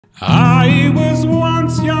I was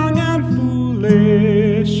once young and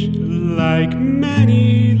foolish, like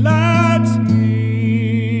many lads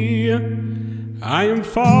here. I am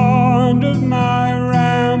fond of my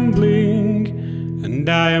rambling, and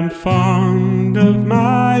I am fond of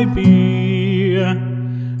my beer.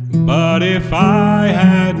 But if I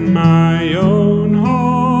had my own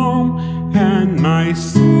home and my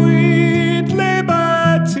sweet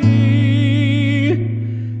liberty,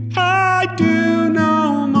 I'd do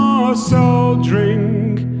no more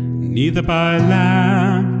soldiering, neither by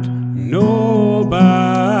land nor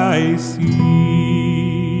by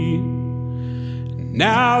sea.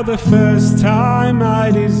 Now the first time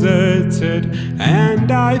I deserted,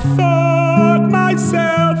 and I thought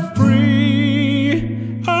myself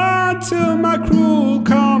free, until my cruel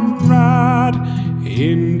comrade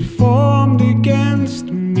informed against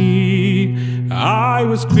me. I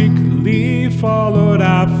was quickly followed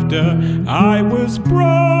after, I was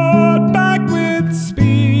brought back with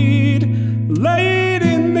speed, laid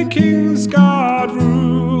in the King's guard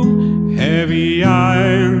room, heavy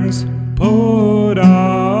irons put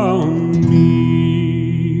on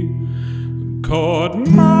me.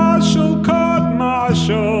 Court-martial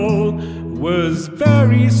was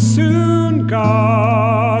very soon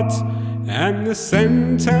got, and the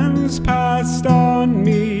sentence passed on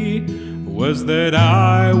me was that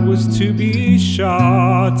I was to be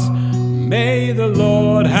shot. May the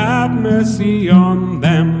Lord have mercy on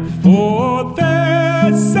them for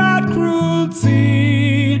their sad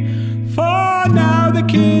cruelty, for now the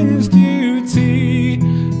King's duty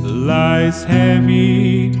lies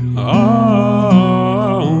heavy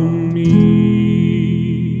on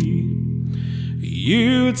me.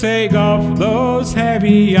 You take off those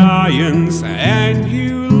heavy irons and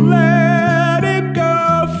you let him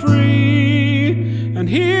go free, and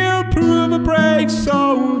he'll prove a brave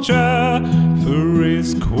soldier for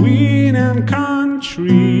his queen and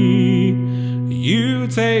country. You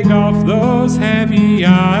take off those heavy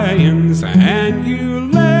irons and you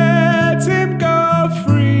let him go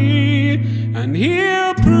free, and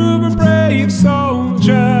he'll prove a brave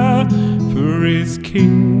soldier for his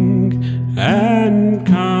king and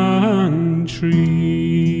country.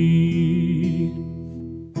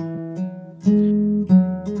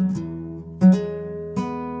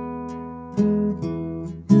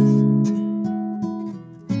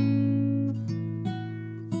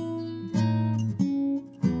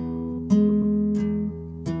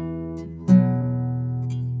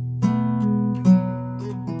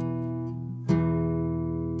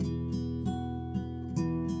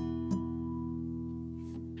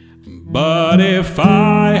 But if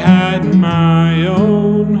I had my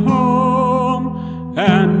own home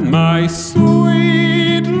and my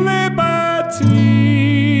sweet liberty,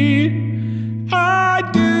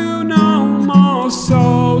 I'd do no more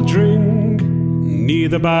soldiering,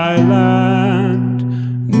 neither by land